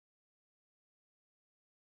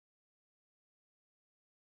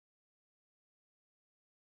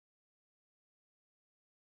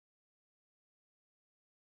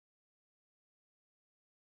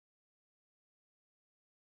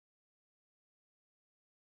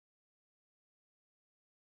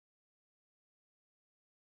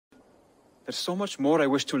There's so much more I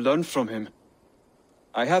wish to learn from him.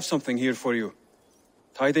 I have something here for you.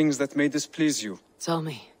 Tidings that may displease you. Tell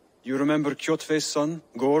me. You remember Kjotve's son,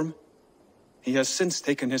 Gorm? He has since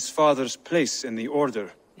taken his father's place in the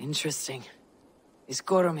Order. Interesting. Is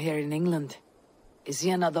Gorm here in England? Is he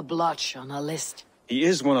another blotch on our list? He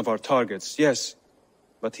is one of our targets, yes.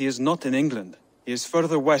 But he is not in England. He is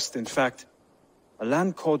further west, in fact. A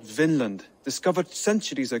land called Vinland, discovered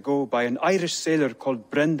centuries ago by an Irish sailor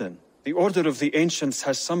called Brendan. The Order of the Ancients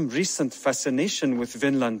has some recent fascination with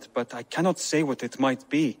Vinland, but I cannot say what it might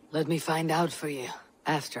be. Let me find out for you,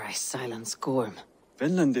 after I silence Gorm.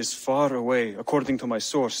 Vinland is far away, according to my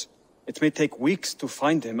source. It may take weeks to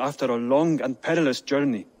find him after a long and perilous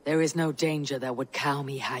journey. There is no danger that would cow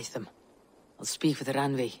me, Hytham. I'll speak with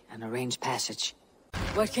Randvi and arrange passage.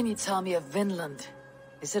 What can you tell me of Vinland?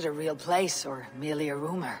 Is it a real place, or merely a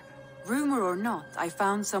rumor? Rumor or not, I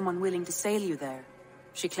found someone willing to sail you there.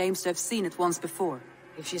 She claims to have seen it once before.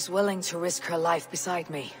 If she's willing to risk her life beside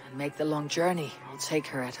me and make the long journey, I'll take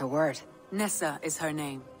her at her word. Nessa is her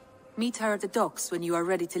name. Meet her at the docks when you are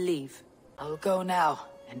ready to leave. I'll go now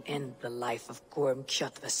and end the life of Gorm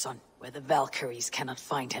Kjotve's son, where the Valkyries cannot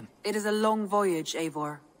find him. It is a long voyage,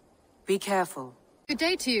 Eivor. Be careful. Good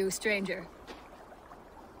day to you, stranger.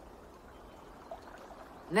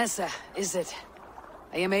 Nessa, is it?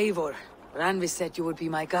 I am Eivor. Randvi said you would be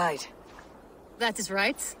my guide. That is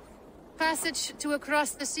right. Passage to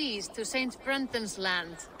across the seas to Saint Brenton's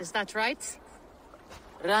land, is that right?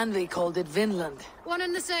 Randvi called it Vinland. One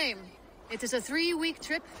and the same. It is a 3-week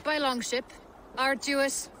trip by longship.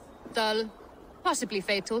 Arduous, dull, possibly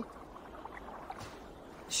fatal.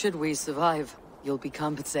 Should we survive, you'll be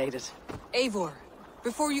compensated. Eivor,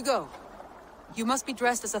 before you go, you must be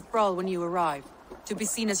dressed as a thrall when you arrive. To be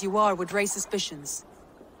seen as you are would raise suspicions.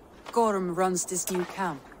 Gorm runs this new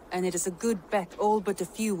camp, and it is a good bet all but a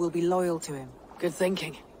few will be loyal to him. Good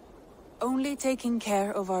thinking. Only taking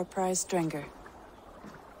care of our prize Drengr.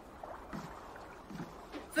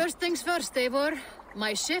 First things first, Eivor.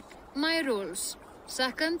 My ship, my rules.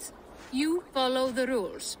 Second, you follow the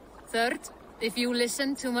rules. Third, if you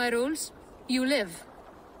listen to my rules, you live.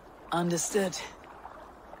 Understood.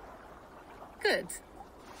 Good.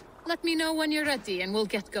 Let me know when you're ready and we'll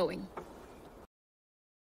get going.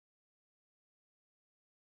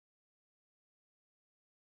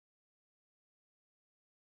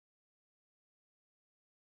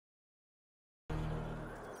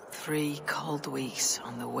 Three cold weeks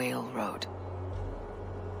on the Whale Road.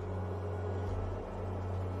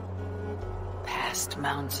 Past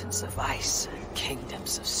mountains of ice and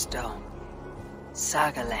kingdoms of stone.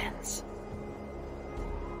 Saga lands.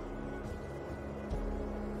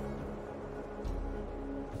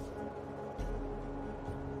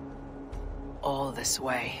 All this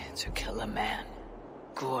way to kill a man.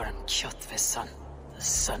 Gorm Kjotve's son, the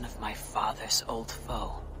son of my father's old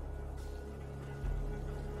foe.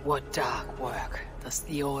 What dark work does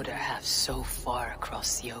the Order have so far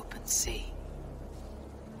across the open sea?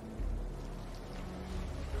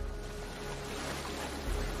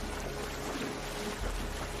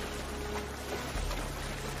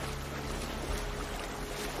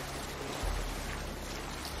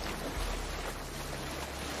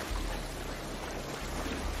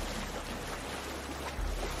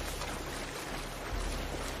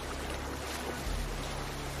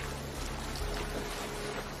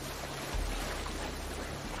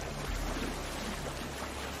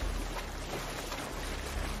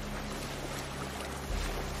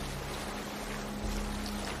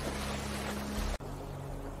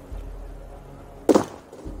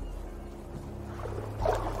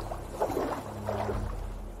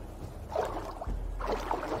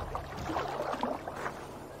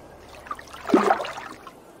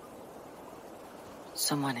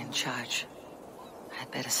 Someone in charge.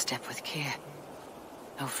 I'd better step with care.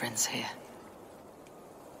 No friends here.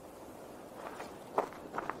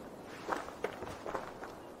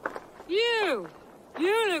 You!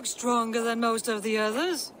 You look stronger than most of the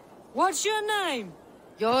others. What's your name?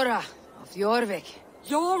 Yora of Jorvik.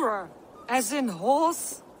 Yora, as in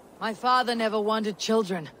horse? My father never wanted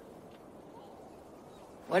children.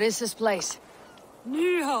 What is this place?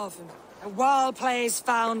 Newhaven, a wild place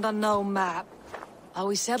found on no map. Are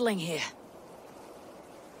we settling here?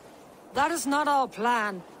 That is not our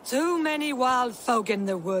plan. Too many wild folk in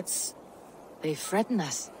the woods. They threaten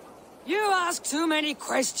us. You ask too many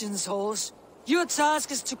questions, horse. Your task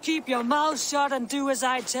is to keep your mouth shut and do as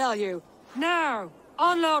I tell you. Now,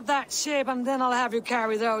 unload that ship and then I'll have you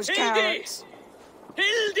carry those carrots.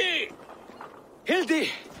 Hildy! Hildy!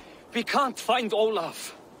 We can't find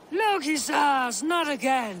Olaf. Loki's ass, not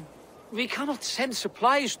again. We cannot send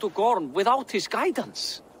supplies to Gorm without his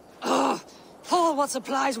guidance. Haul what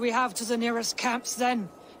supplies we have to the nearest camps, then.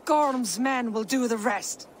 Gorm's men will do the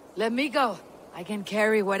rest. Let me go. I can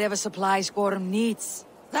carry whatever supplies Gorm needs.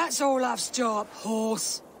 That's Olaf's job,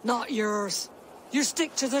 horse, not yours. You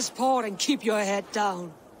stick to this port and keep your head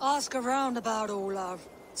down. Ask around about Olaf.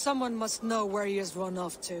 Someone must know where he has run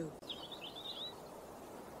off to.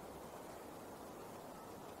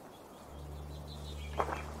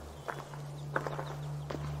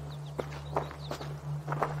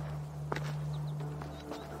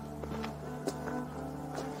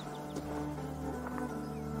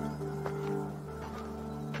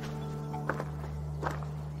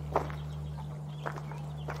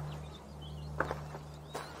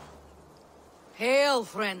 Hail,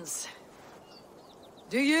 friends.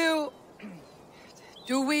 Do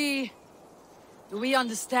we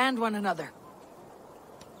understand one another?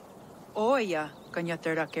 Oya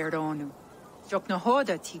kanyatera keronu. Jokno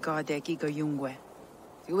hoda tigade giga yungwe.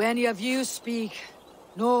 Do any of you speak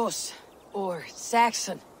Norse or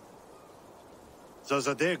Saxon?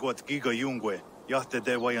 Zazadegwat giga yungwe, yahte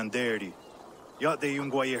de wayanderi. Yahte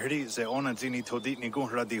yungwa yehri ze onantini toditni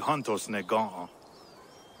gunra di hantos ne gaa.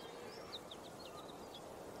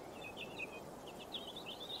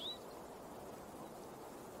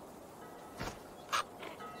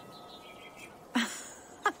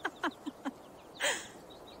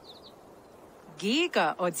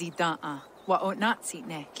 Giga odzidaa wa otnatsi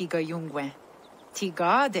ne giga yungwe.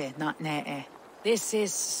 Tigade not ne. This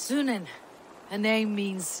is Sunan. Her name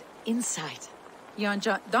means insight.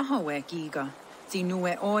 Yanja dahawe giga.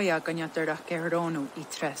 Zinue oya kanyatera keronu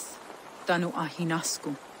itres. Danu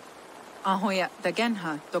ahinasku. Ahoya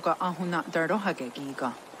dagenha toka ahuna darohage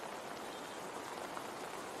giga.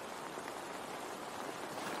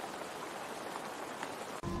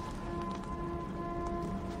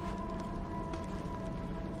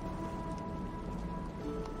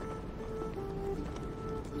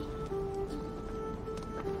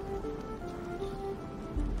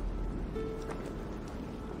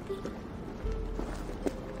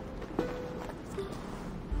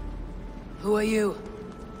 Who are you?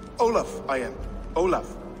 Olaf, I am.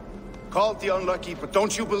 Olaf. Called the unlucky, but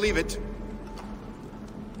don't you believe it?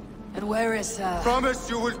 And where is, Promise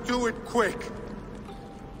you will do it quick.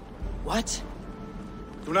 What?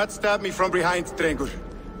 Do not stab me from behind, Drengr.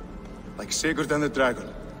 Like Sigurd and the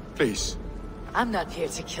dragon. Please. I'm not here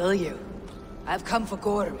to kill you. I've come for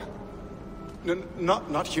Gorm.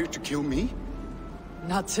 Not here to kill me?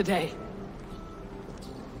 Not today.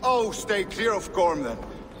 Oh, stay clear of Gorm, then.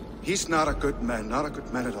 He's not a good man, not a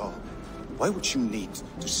good man at all. Why would you need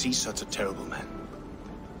to see such a terrible man?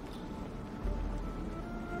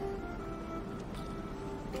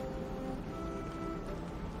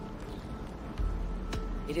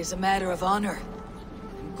 It is a matter of honor.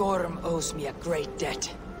 And Gorm owes me a great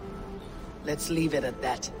debt. Let's leave it at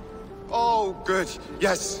that. Oh, good.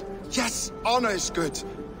 Yes. Yes, honor is good.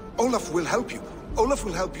 Olaf will help you. Olaf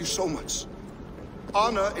will help you so much.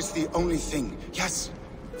 Honor is the only thing. Yes.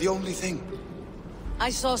 The only thing. I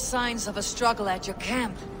saw signs of a struggle at your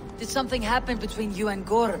camp. Did something happen between you and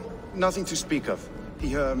Gorm? Nothing to speak of.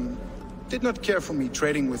 He, did not care for me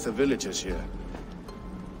trading with the villagers here.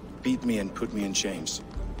 Beat me and put me in chains.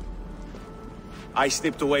 I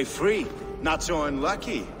slipped away free. Not so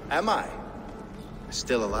unlucky, am I?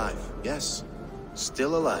 Still alive, yes.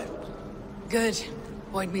 Still alive. Good.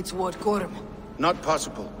 Point me toward Gorm. Not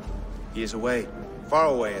possible. He is away. Far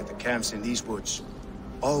away at the camps in these woods.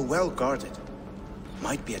 All well guarded.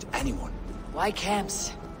 Might be at anyone. Why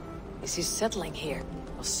camps? Is he settling here,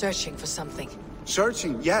 or searching for something?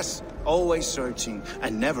 Searching, yes. Always searching,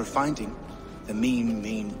 and never finding. The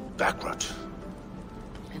mean backrot.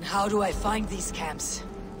 And how do I find these camps?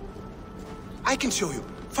 I can show you.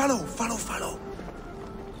 Follow.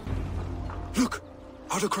 Look!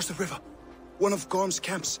 Out across the river. One of Gorm's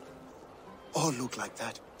camps. All look like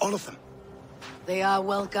that. All of them. They are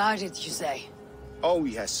well guarded, you say? Oh,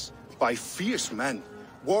 yes. By fierce men.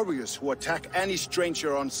 Warriors who attack any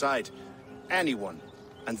stranger on sight. Anyone.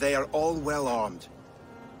 And they are all well armed.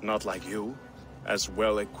 Not like you. As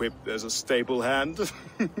well equipped as a stable hand.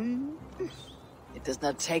 It does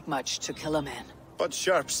not take much to kill a man. But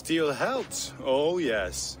sharp steel helps. Oh,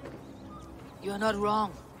 yes. You're not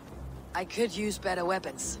wrong. I could use better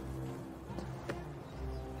weapons.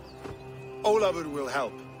 Olafur will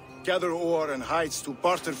help. Gather ore and hides to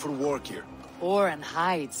barter for war gear. Ore and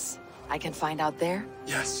hides. I can find out there?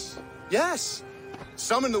 Yes. Yes!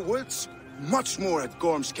 Some in the woods, much more at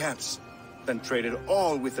Gorm's camps. Then traded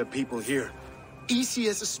all with the people here. Easy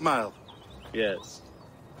as a smile. Yes.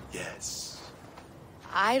 Yes.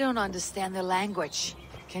 I don't understand the language.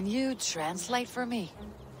 Can you translate for me?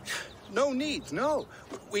 No need, no.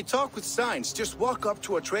 We talk with signs. Just walk up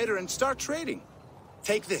to a trader and start trading.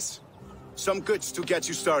 Take this. Some goods to get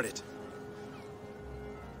you started.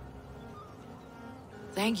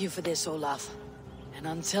 Thank you for this, Olaf. And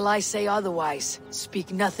until I say otherwise,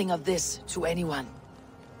 speak nothing of this to anyone.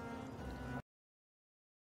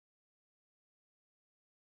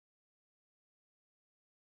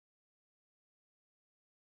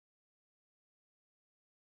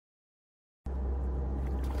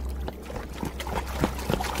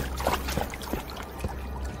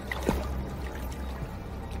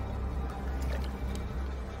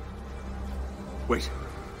 Wait.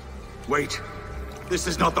 Wait. This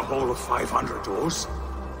is not the whole of 500 doors.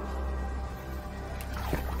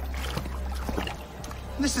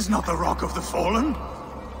 This is not the Rock of the Fallen.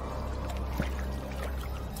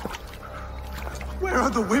 Where are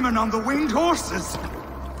the women on the winged horses?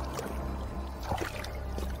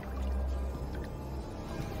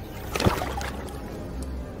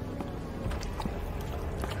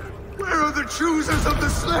 Where are the choosers of the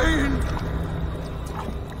slain?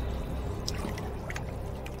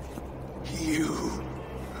 You,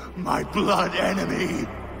 my blood enemy.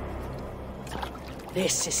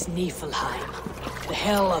 This is Niflheim, the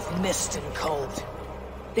hell of mist and cold.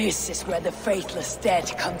 This is where the faithless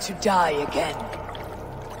dead come to die again.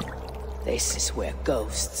 This is where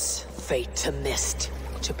ghosts fade to mist,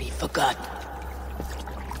 to be forgotten.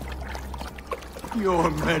 Your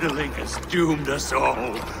meddling has doomed us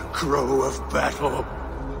all, Crow of Battle.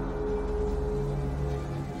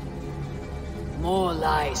 More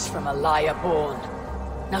lies from a liar born.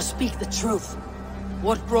 Now speak the truth.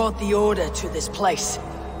 What brought the Order to this place?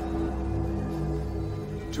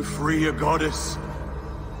 To free a goddess,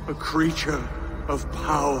 a creature of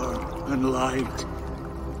power and light,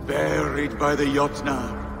 buried by the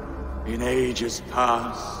Jotnar in ages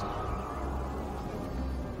past.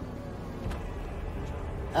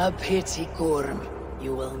 A pity, Gorm.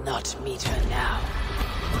 You will not meet her now.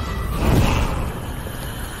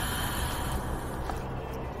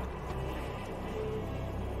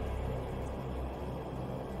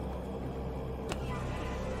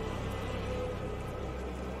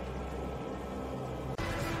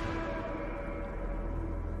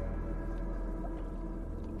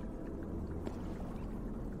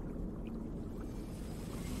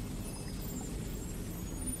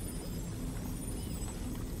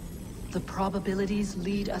 The probabilities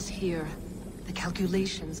lead us here. The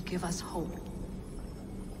calculations give us hope.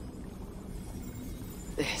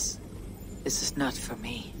 This is not for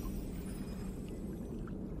me.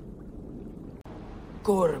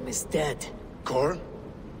 Gorm is dead. Gorm?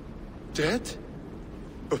 Dead?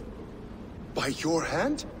 By your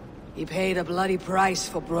hand? He paid a bloody price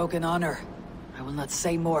for broken honor. I will not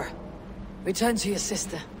say more. Return to your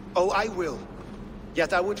sister. Oh, I will.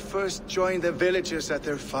 Yet I would first join the villagers at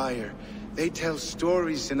their fire. They tell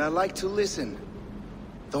stories and I like to listen.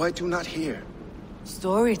 Though I do not hear.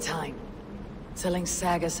 Story time. Telling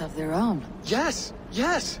sagas of their own. Yes,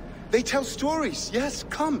 yes! They tell stories. Yes,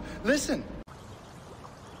 come, listen.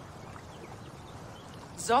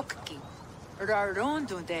 Zokki.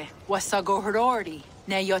 Rarondo de wasagohorori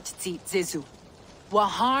ne yotzi zizu.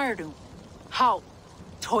 Waharu. How.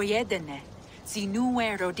 Toyedene.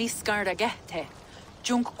 Zinuero discardagete.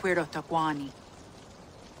 Junkquero taguani.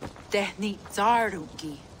 Tehni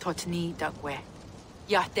zaruki totni dagwe.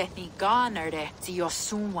 Ya tehni ganare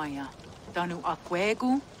ziosumwaya. Danu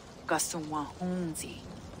akwegu gasumwa hunzi.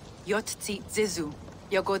 Yotzi zizu.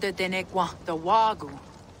 Yagoda denegwa da wagu.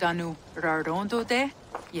 Danu rarondo de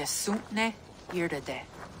yasune irde de.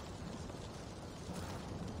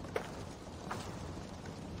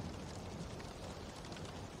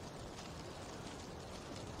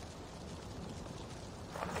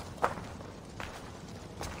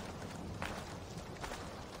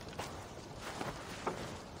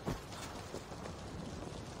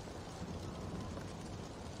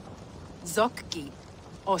 Zokki,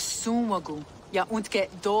 o sumagu, ja untke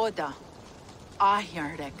doda,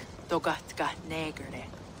 ahjarek, dogatka negere.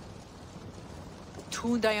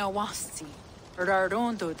 Tuda ja wasti,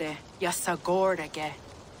 rarondo de, ja sagorege.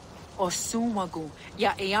 O sumagu,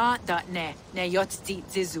 ja eanda ne jotzi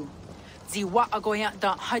zizu. Zi wa agoya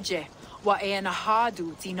da haje, wa eana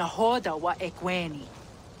hadu, zi nahoda wa ekweni.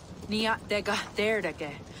 Nia dega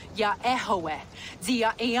derdege. Ja ehoe,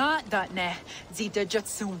 zia eanda ne, zi de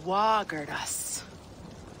jutsu wagardas.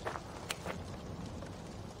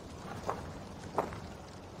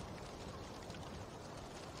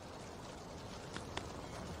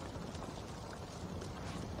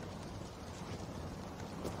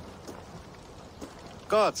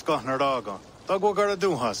 Gods Gohnaraga. Dagwagara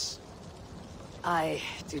Duhas. I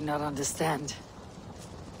do not understand.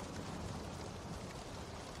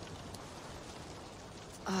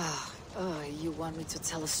 You want me to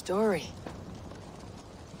tell a story?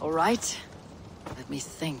 All right. Let me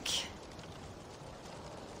think.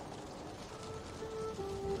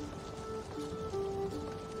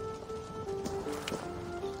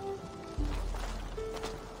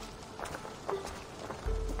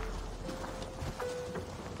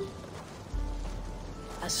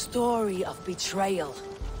 A story of betrayal,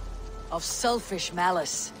 of selfish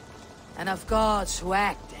malice, and of gods who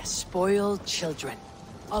act as spoiled children.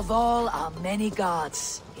 Of all our many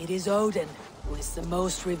gods, it is Odin who is the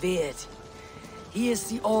most revered. He is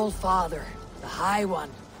the All-Father, the High One,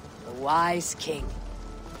 the Wise King.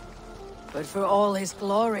 But for all his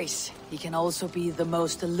glories, he can also be the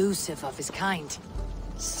most elusive of his kind.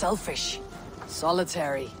 Selfish,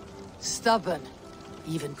 solitary, stubborn,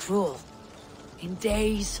 even cruel. In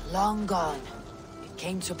days long gone, it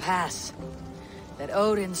came to pass that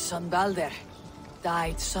Odin's son Balder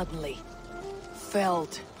died suddenly,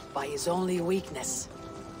 felled by his only weakness,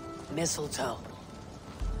 mistletoe.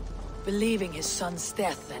 Believing his son's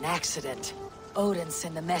death an accident, Odin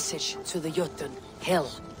sent a message to the Jotun,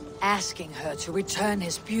 Hel, asking her to return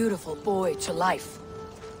his beautiful boy to life.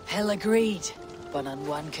 Hel agreed, but on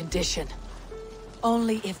one condition.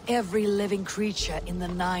 Only if every living creature in the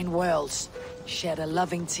 9 worlds shed a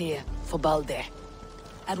loving tear for Balder.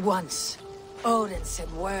 At once, Odin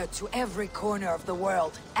sent word to every corner of the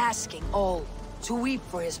world, asking all to weep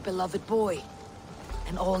for his beloved boy.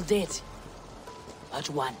 And all did, but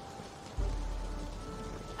one.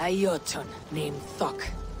 A Jotun named Thok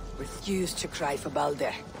refused to cry for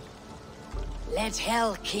Balder. Let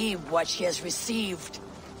Hel keep what she has received,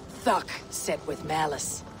 Thok said with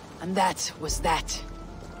malice. And that was that.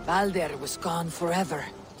 Balder was gone forever.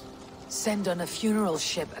 Sent on a funeral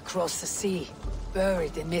ship across the sea,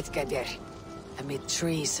 buried in Midgardr, amid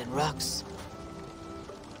trees and rocks.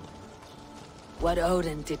 What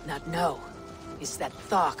Odin did not know is that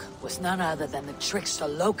Thok was none other than the trickster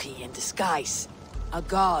Loki in disguise, a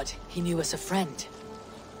god he knew as a friend.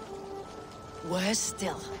 Worse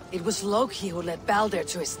still, it was Loki who led Balder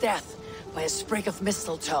to his death by a sprig of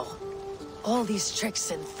mistletoe. All these tricks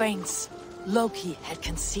and feints Loki had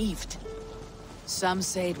conceived. Some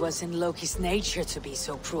say it was in Loki's nature to be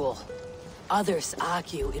so cruel. Others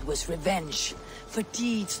argue it was revenge for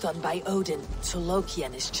deeds done by Odin to Loki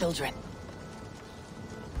and his children.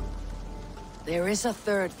 There is a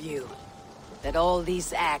third view, that all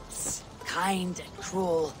these acts, kind and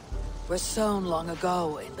cruel, were sown long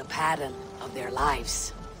ago in the pattern of their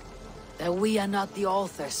lives. That we are not the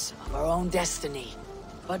authors of our own destiny,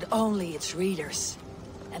 but only its readers.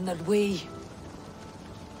 And that we...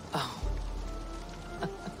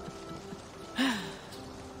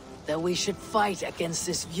 that we should fight against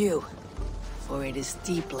this view, for it is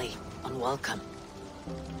deeply unwelcome.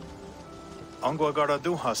 Angwagara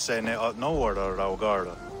Duhas se ne at nowara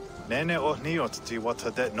raugara. Nene ot niot ti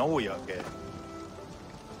watadet noyage.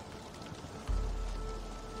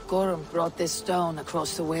 Gorm brought this stone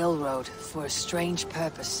across the whale road for a strange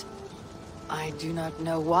purpose. I do not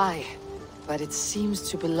know why, but it seems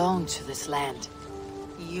to belong to this land.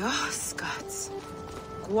 Yes, gods.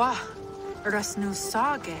 Gwa, rasnu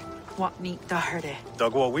sage, what neat daherde.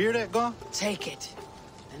 Dagwa weird go? Take it,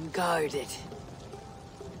 and guard it.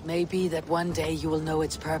 Maybe that one day you will know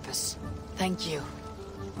its purpose. Thank you.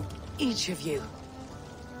 Each of you.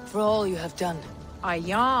 For all you have done.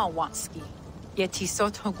 Aya wanski. Yeti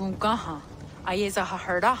sotogungaha. Ayeza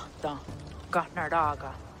haherda.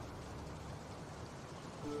 Gatnardaga.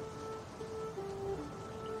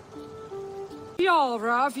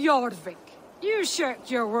 Jarl of Jorvik, you shirked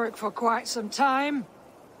your work for quite some time.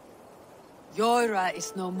 Jorah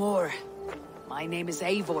is no more. My name is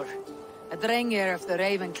Eivor, a Drengr of the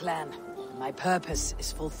Raven clan. My purpose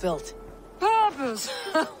is fulfilled. Purpose?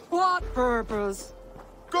 What purpose?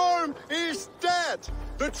 Gorm is dead!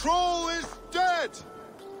 The troll is dead!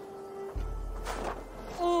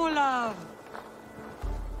 Olav!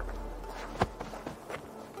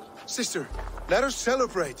 Sister, let us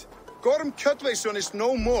celebrate. Gorm Kjötveson is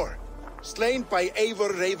no more. Slain by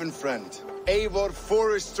Eivor Ravenfriend, Eivor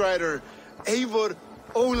Forest Strider, Eivor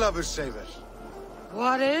Ólafursaver.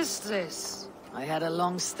 What is this? I had a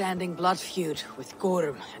long-standing blood feud with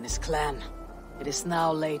Gorm and his clan. It is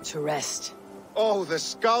now laid to rest. Oh, the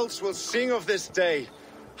skulls will sing of this day.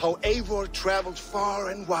 How Eivor traveled far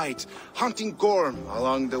and wide, hunting Gorm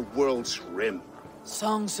along the world's rim.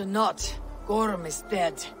 Songs or not, Gorm is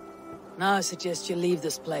dead. Now I suggest you leave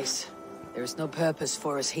this place. There is no purpose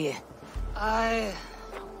for us here. I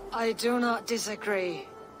I do not disagree.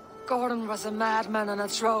 Gordon was a madman and a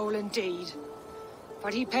troll indeed.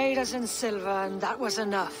 But he paid us in silver, and that was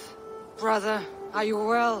enough. Brother, are you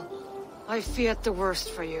well? I feared the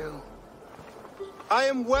worst for you. I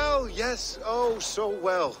am well, yes. Oh, so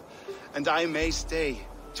well. And I may stay,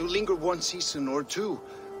 to linger one season or two,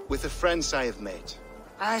 with the friends I have made.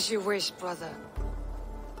 As you wish, brother.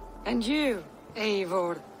 And you,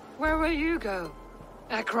 Eivor, where will you go?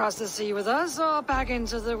 Across the sea with us, or back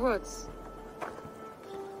into the woods?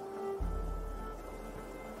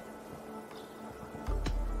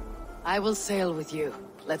 I will sail with you.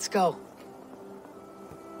 Let's go.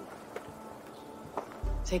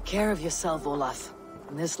 Take care of yourself, Olaf.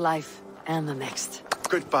 In this life and the next.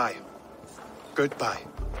 Goodbye. Goodbye.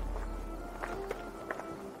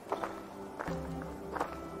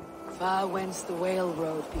 Far wends the whale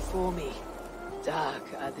road before me. Dark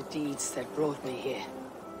are the deeds that brought me here.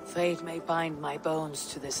 Fate may bind my bones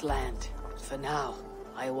to this land, but for now,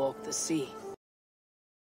 I walk the sea.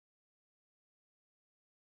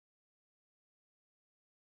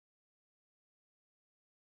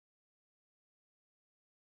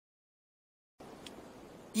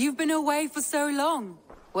 You've been away for so long.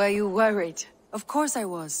 Were you worried? Of course I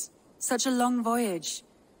was. Such a long voyage.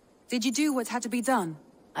 Did you do what had to be done?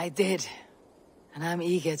 I did. And I'm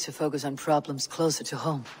eager to focus on problems closer to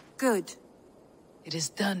home. Good. It is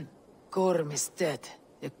done. Gorm is dead.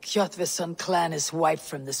 The Kjotveson clan is wiped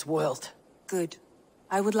from this world. Good.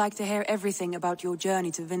 I would like to hear everything about your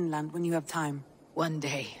journey to Vinland when you have time. One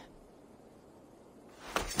day.